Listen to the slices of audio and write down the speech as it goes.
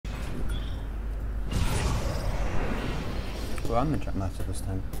Well, I'm the jump master this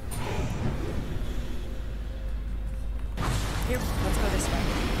time. Here, let's go this way.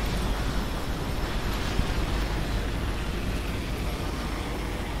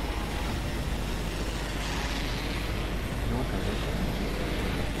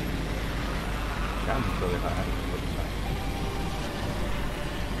 Sounds really high.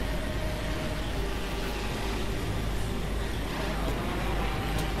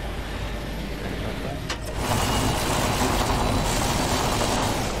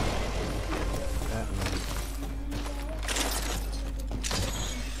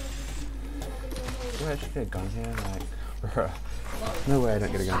 Do I actually get a gun here? Like, bruh. No way I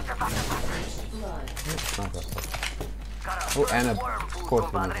don't get a gun. Oh, and of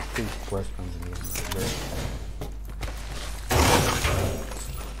course, one of the two worst guns in the game.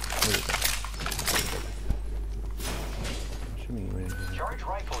 Should be really good. Charge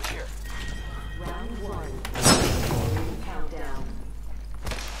rifle here. Round 1. Countdown.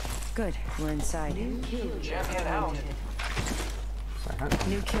 Good, we're inside. Champion out. I can't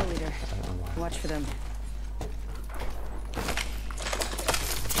New kill leader. I don't know why. Watch for them.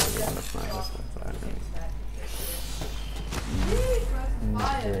 That's my list.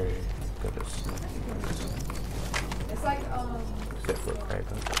 Not very good at smoking. It's like, Except for Craig,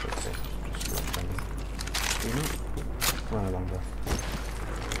 that's what they just rush them. You know? Run along, bro.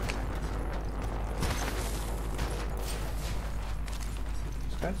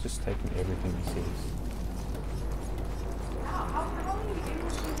 This guy's just taking everything he sees. how many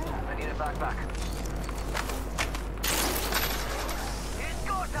games do you have? I need a backpack. It's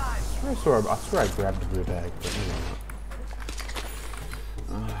go time. I swear I grabbed the blue bag, but you know.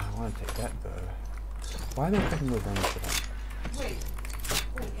 I want to take that though. Why am I taking more damage for that? Wait, Just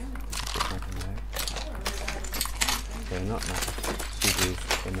making that. They're not nice. GG's,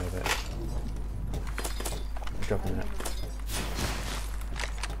 they know that. I'm dropping that.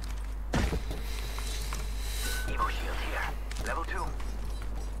 Evo shield here. Level 2.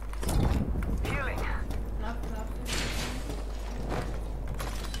 Healing.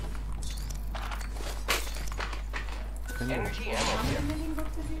 Energy ammo here.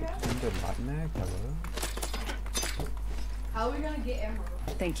 Send the light mag, hello? How are we gonna get emerald?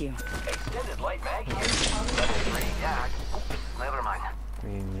 Thank you. Extended light mag here. Level 3. Yeah. Never mind. I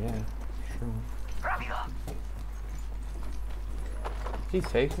mean, yeah, sure. Rápido. Is he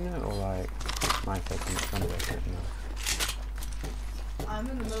taking it or like, my taking it? Somebody taking it now. I'm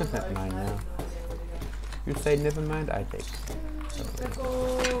in the middle It's of at 9 now. I have no idea where to You say never mind, I take. go. Let's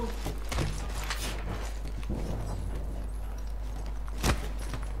go.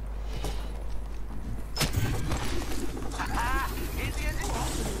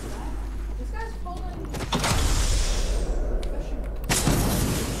 This guy's pulling.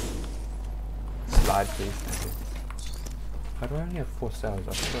 Slide please, thank you. How do I only have 4 cells?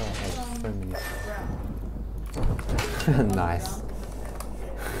 I swear I have so many. Nice.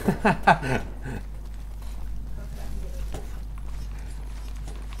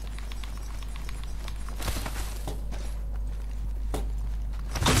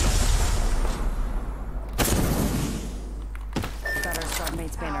 Got our squad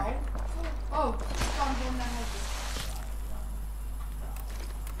mate's banner. Oh, found one that has this.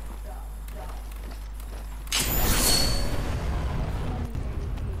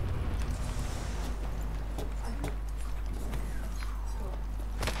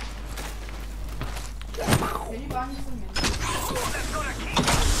 Can you buy me some mints? That's gonna keep.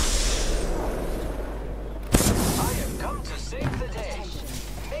 I have come to save the day.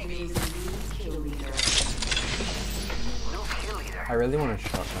 Maybe. Kill leader. New kill leader. I really want a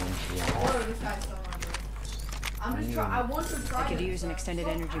shotgun to be honest. Oh, this guy's so hungry. I'm just trying. I want to try. I could this, use an but extended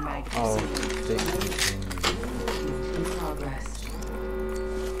so energy mag. Oh, In progress.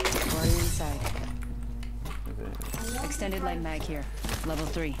 Already inside. is it? Extended light mag here. Level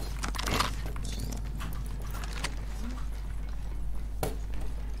 3.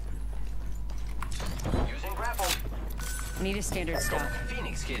 Using grapple. Need a standard stock.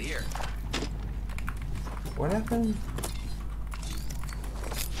 Phoenix kit here. What happened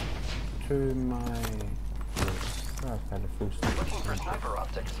to my... Oh, I've had a full Looking for stack. sniper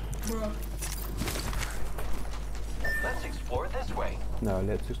optics. bro. Let's explore this way. No,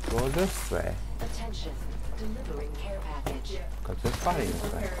 let's explore this way. Attention. Delivering care package. Because there's fighting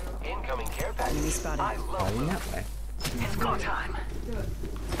this way. Incoming care package. Enemy spotted. I love Fighting them. that way. It's go time.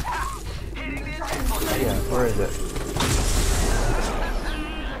 Ha! Hitting the invincible. Yeah, where is it?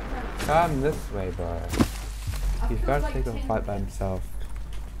 Come this way, bro. He's got to take a fight by himself.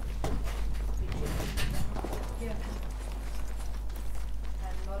 Yeah.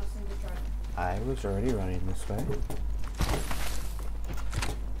 And noticing the try. I was already running this way.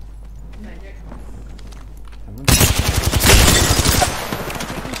 someone.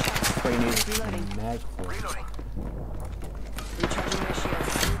 What you need is a mag for. Reloading. Recharging my shield.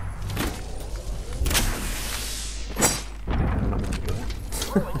 I'm not meant to do that.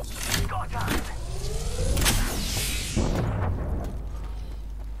 Rolling. Got time.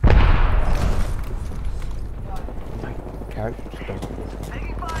 My character just doesn't.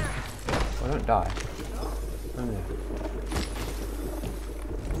 Taking fire. Well, don't die. Oh yeah.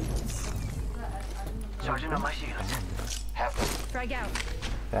 Charging on my shields. Have them. Frag out.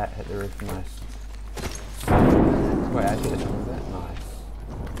 That hit the roof, nice. Wait, actually, this one was that nice.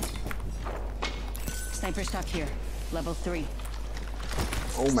 Sniper stock here. Level 3.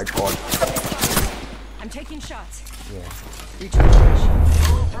 Oh my god. I'm taking shots. Yeah. Recharging my shield.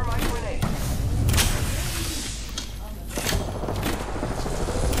 Throwing thermite grenade.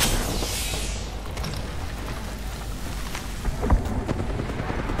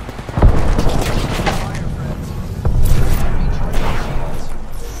 Fire, friends. Recharging shields.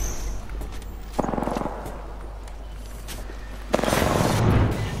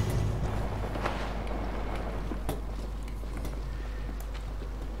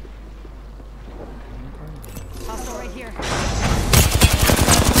 Hostile right here.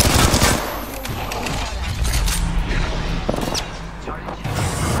 Charging shields.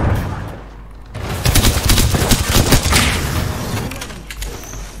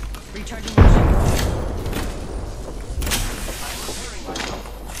 Recharging my shield. I'm repairing myself.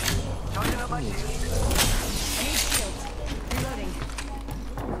 Charging up my shield. I need shields. Reloading.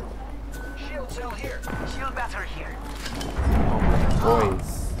 Shield cell here. Shield battery here.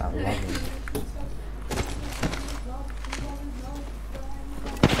 Boys, I love it.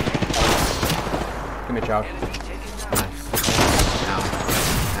 Give me a child. Enemy taken down. Nice. Ow.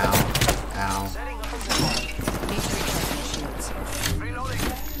 Ow. Ow. Setting up a thermite. Need to recharge my shields. Reloading.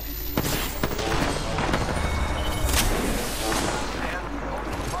 And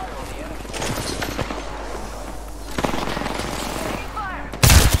opening fire on the enemy. Taking fire.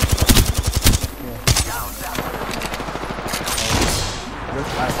 Down, down.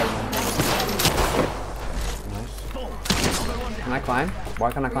 Nice. Can I climb?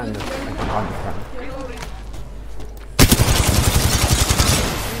 Why can't I climb this? I can climb this ground. Reloading.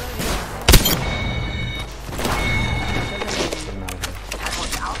 Doesn't matter. That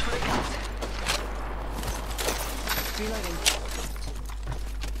one's out for the count. Reloading.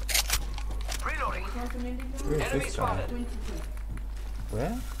 Reloading. Where is Enemy this guy? spotted.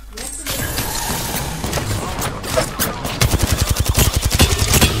 Where?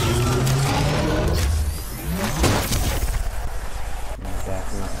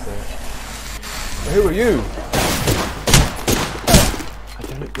 Who are you? I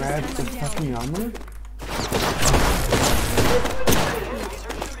didn't grab the fucking armor.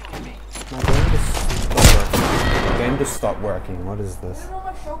 My game just stopped working. What is this? I don't know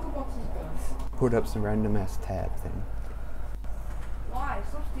my shulker box is gone. Put up some random ass tab thing. Why?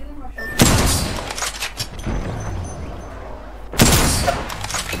 Stop stealing my shulker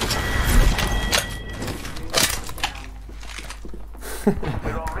box.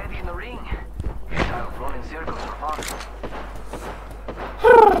 We're already in the ring. Child running circles for fun.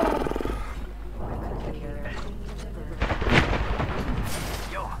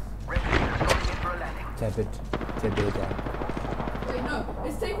 Yo, Replicator's going in for a landing. Tebit. Wait, no.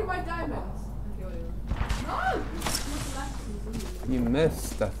 It's taking my diamonds. No! You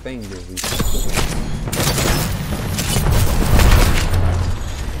missed the thing, Dizzy.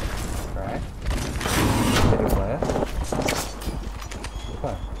 Right? Did you play it?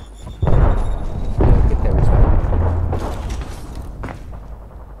 What? Yeah, get there as well.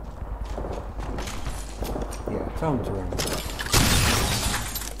 Yeah, tell him to run.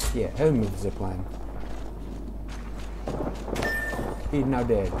 Yeah, he'll move the zipline. He's now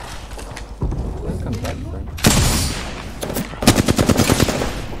dead. Let's come back, friend.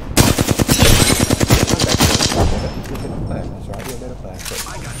 That's right, you're a better player.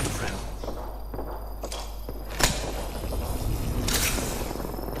 I got you, friend.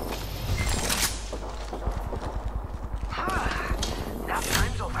 Nap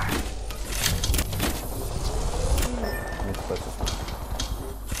time's over. Let's put this one.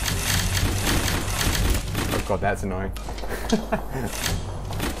 Oh god, that's annoying.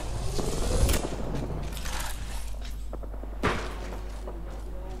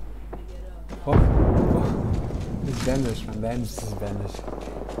 Oh, it's vanished, my bandage is vanished.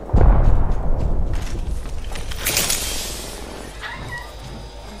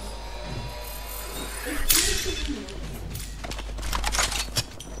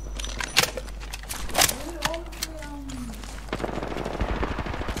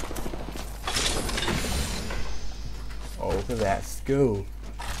 Let's go.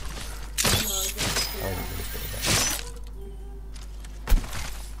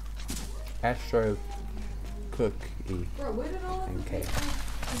 Astro Cookie. Bro, where did all of Okay.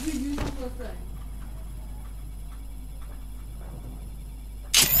 this did you use them for a thing?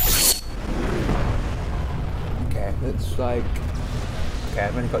 Okay, it's like. Okay,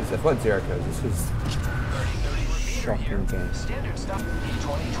 I've only got this. I've got 0 codes. This is 30 shocking game. Standard stuff.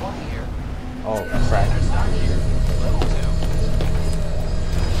 E2020 here. Oh, crap. Level 2.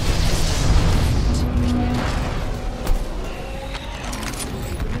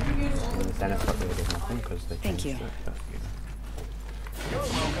 Then it's not really good nothing because they Thank changed you. it, but, you know. You're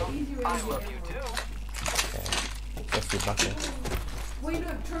welcome. I love you too. Okay. Just your bucket. Wait, no,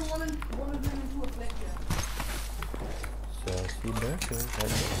 turn one of them into a fletcher. So, see burgers.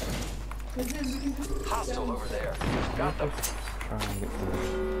 Because then we can just Hostile over there. Got them. Try and get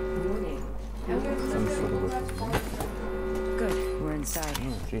through Warning. some sort of weapon. Good, we're inside.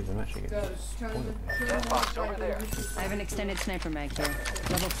 Oh, jeez, I'm actually getting goes. Turn Death box over there. I have an extended sniper mag here.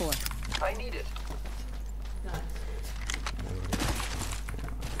 Level 4. I need it. Nice.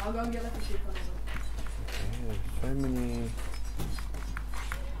 I'll go and get like a shit on it. Okay, there's so many.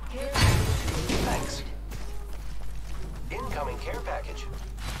 Thanks. Incoming care package.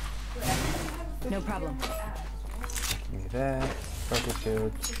 No problem. Give me that. Rocket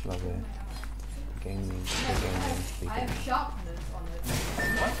shields, love it. Gaming, I have sharpness on it.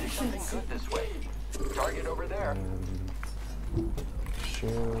 Might be something good this way. Target over there.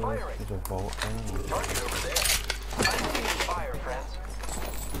 Shield, there's a vault there. Target over there. I'm taking fire, friends.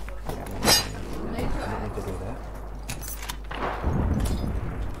 I don't need to do that.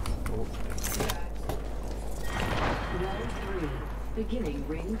 Oh, Round 3. Beginning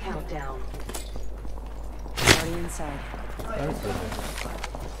ring countdown. Already inside. don't do that.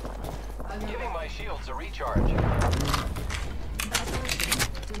 Giving my shields a recharge. I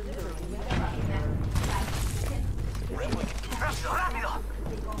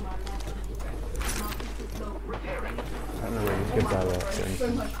don't know where these kids are though. So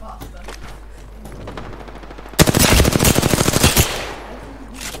much faster.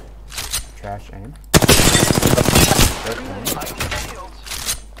 Trash aim.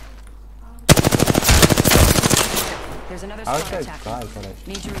 There's another I was squad so attack. glad that I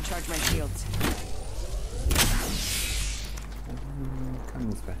Need to recharge my shields. come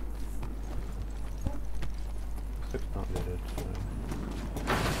this way. It's not loaded, so.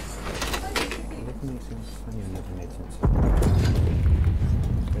 It doesn't make sense. I mean, it never made sense.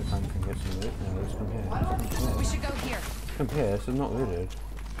 Let's go find and get some loot. No, let's come here. Let's come We here. should go here. Come here, this is not looted.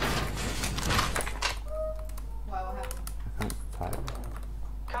 Why, what happened? I can't type.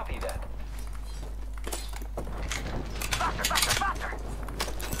 Copy that.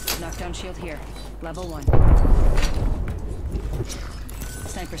 Knockdown shield here. Level 1.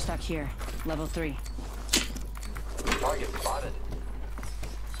 Sniper stock here. Level 3. Target spotted.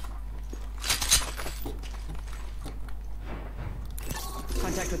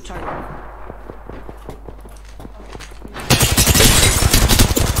 Contact with target.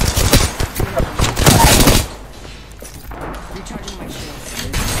 Recharging my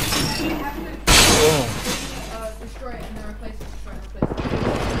shields. We have to destroy it and then replace it, destroy and replace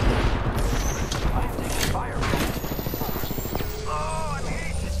it. I'm taking fire. Oh, I'm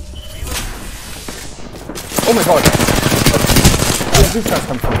hit. Oh my god! Where did these guys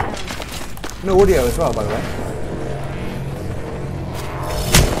come from? No audio as well, by the way.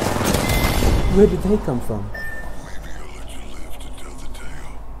 Where did they come from?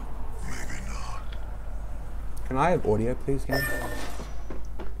 Can I have audio, please, game?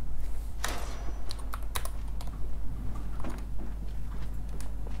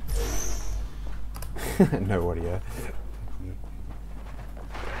 No audio.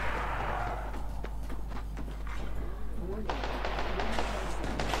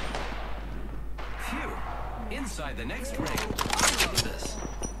 Phew. Inside the next ring. I love this.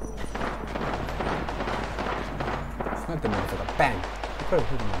 It's not the motherfucker. Bang! You put a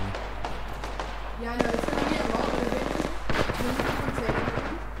hood on me. Yeah, I know, it's gonna get long eventually. When you can take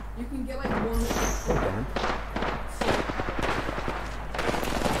it, you can get like one Go down.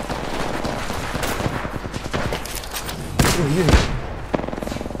 What are you doing?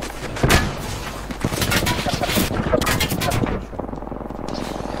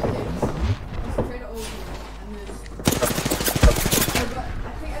 straight old and then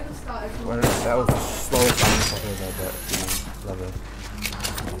I think at the start it's Well, that was the slowest time I've ever heard, but, you know, love it.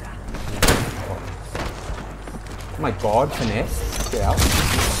 Oh my god, finesse. Get out.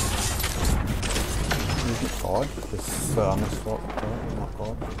 Isn't god, but this I'm a swap god, not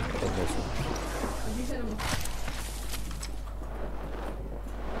god. Okay, listen. you said it was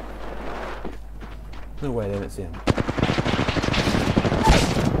No way, they didn't see him.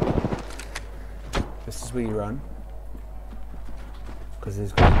 This is where you run. Because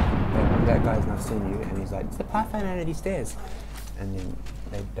that guy's not seen you, and he's like, it's the Pathfinder under these stairs. And then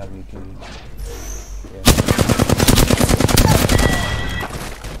they WQ you. Yeah.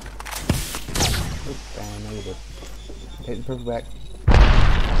 Oops, I know you did. Take the purple back. Yeah, I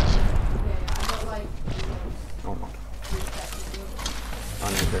got like. Oh my. Oh,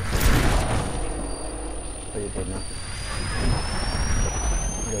 no, good. Oh, you're dead now.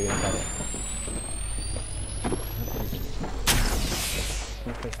 You gotta get up at it.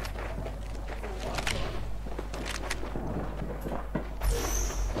 Okay.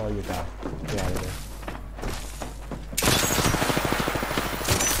 Oh, you died. Get out of there.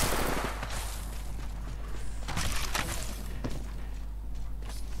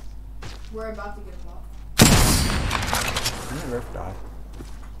 We're about to get him off. I'm gonna Rift die.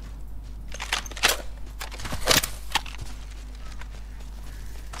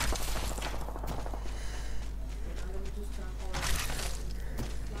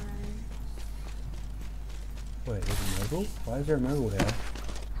 Wait, there's a mobile? Why is there a mobile here?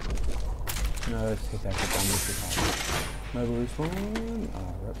 No, let's take that down this time. Mobile respawn.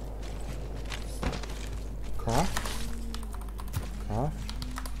 Oh, rip. Craft? Craft?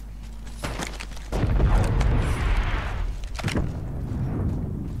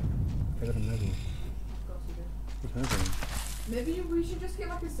 I got a mobile. Who's mobile? Maybe we should just get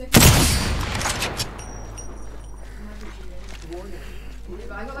like a second.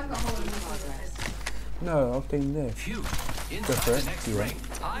 If I got like a whole new progress. No, I'll take this. Phew. Go Inside for the it. next You ring.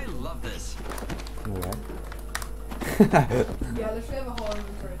 I love this. Alright. Yeah, let's have a whole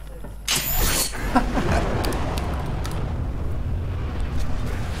new progress.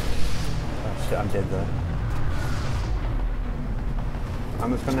 Oh shit, I'm dead though.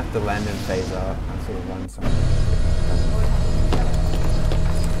 I'm just gonna have to land in phase out and sort of run somewhere.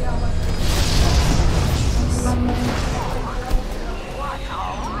 Yeah, I'm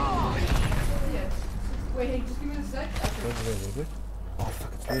Wait, hey, just give me a sec. Good. Oh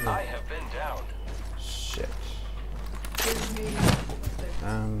fuck, it's really. I have been down. Shit. Give me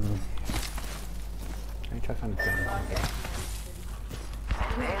Let me try to find a gun.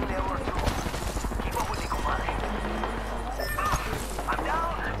 Man, there were two. Keep up with the compadre. I'm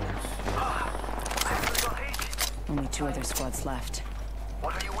down. I'm to your age. Only 2 other squads left.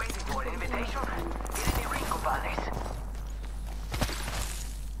 What are you waiting for? An invitation? Get in the ring, compadres.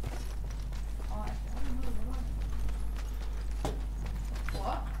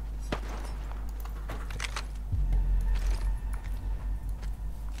 what?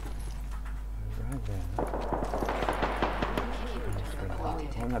 Right there.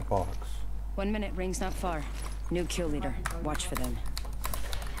 On that box. 1 minute, ring's not far. New kill leader. Watch for them.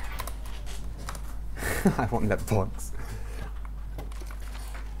 I want that box.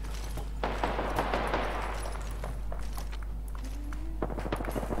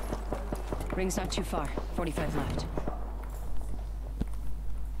 Ring's not too far. 45 left.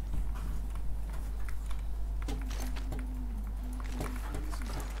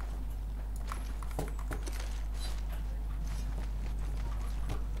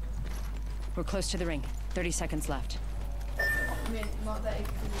 We're close to the ring. 30 seconds left. I mean, not that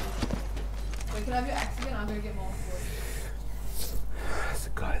extra. Wait, can I have your axe again? I'm gonna get more wood. There's a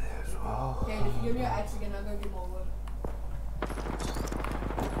guy there as well. Okay, if you give me your axe again, I'm gonna get more wood.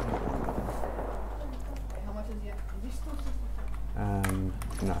 Wait, how much is it? Is this still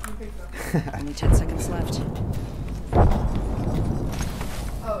 64? No. You picked up. Only 10 seconds left.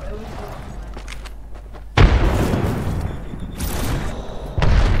 Oh, it was good.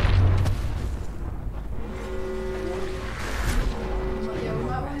 Yeah, we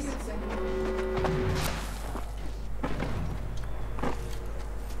might want to get second.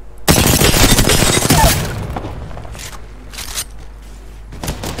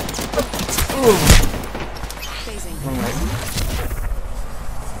 Phasing. Wrong way.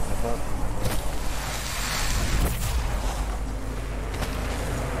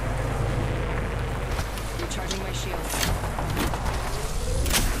 Recharging my shields.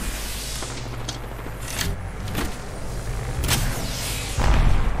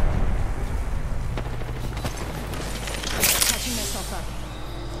 Catching myself up.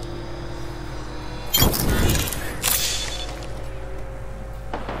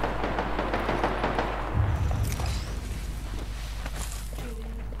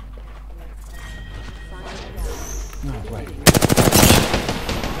 No, wait.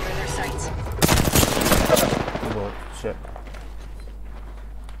 Near their sights. Oh, well, shit.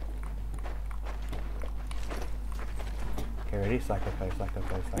 Okay, ready?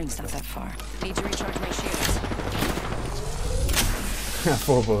 psychopath. Ring's not that far. Need to recharge my shields.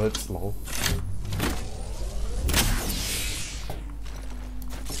 4 bullets, lol.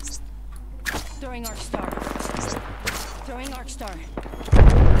 Throwing Arc Star. Throwing Arc Star.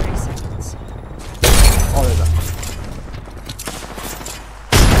 30 seconds. Oh, there's that.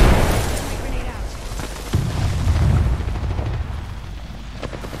 Grenade out.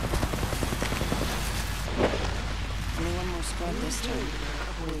 Only one more squad this time.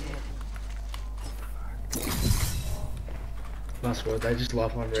 Last word, they just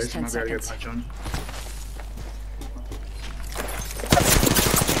laugh on Just race. 10 Might be able to get seconds. punch on.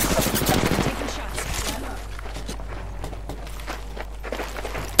 Taking shots.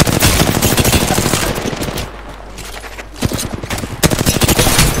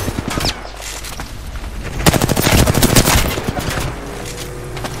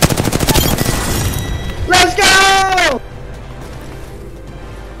 Let's go!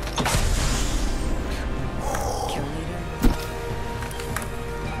 Kill leader.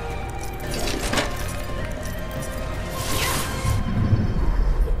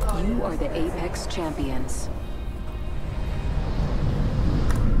 You are the Apex champions.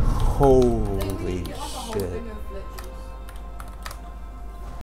 Holy shit.